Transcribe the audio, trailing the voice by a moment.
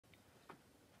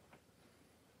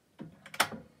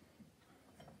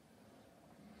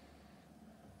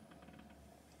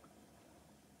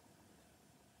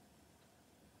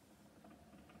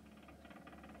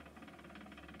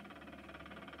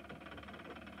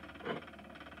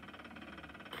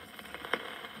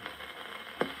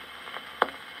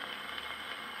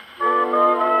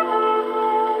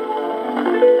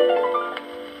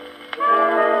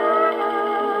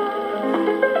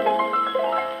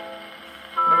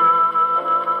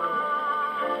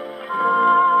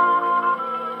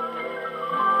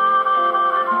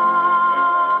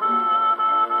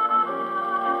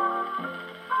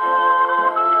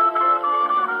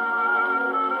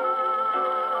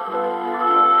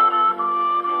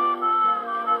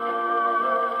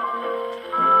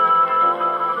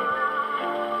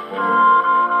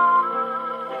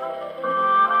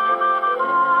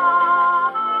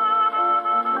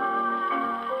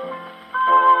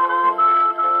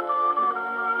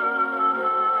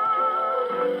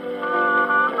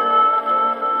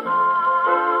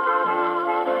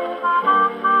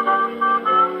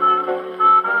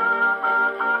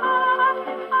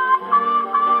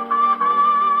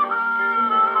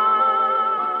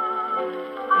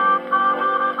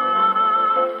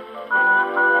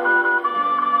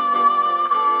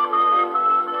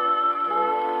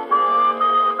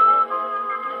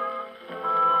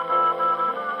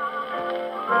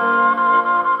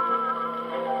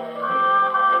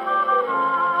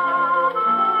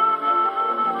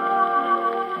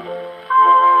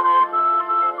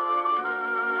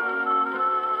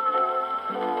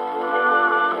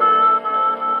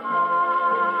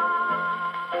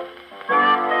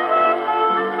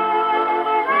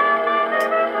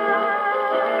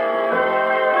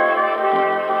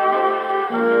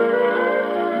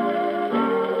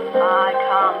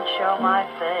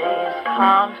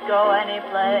any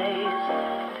place.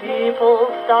 People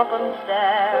stop and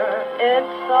stare,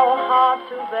 it's so hard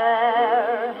to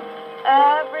bear.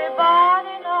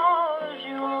 Everybody knows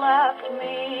you left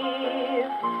me.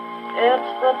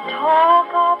 It's the talk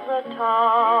of the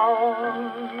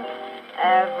town.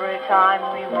 Every time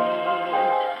we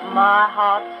meet, my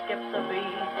heart skips a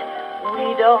beat.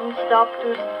 We don't stop to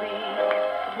speak,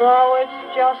 though it's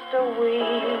just a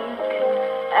week.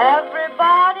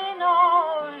 Everybody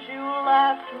knows you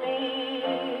left me.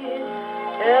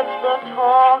 It's the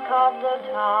talk of the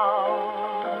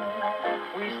town.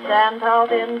 We sent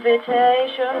out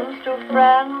invitations to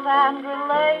friends and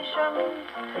relations,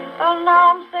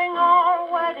 announcing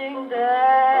our wedding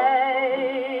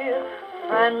day.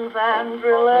 Friends and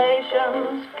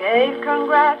relations gave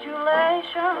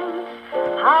congratulations.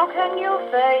 How can you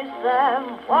face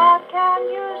them? What can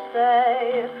you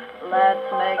say? Let's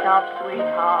make up,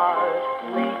 sweetheart.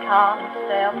 We can't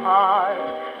stay apart.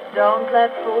 Don't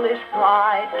let foolish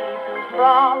pride keep you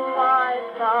from my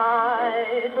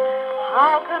side.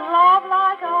 How can love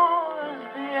like ours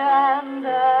be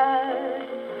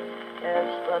ended?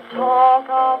 It's the talk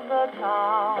of the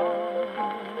town.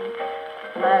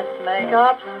 Let's make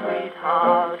up,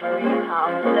 sweetheart, we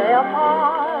can't stay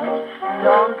apart.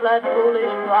 Don't let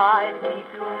foolish pride keep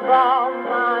you from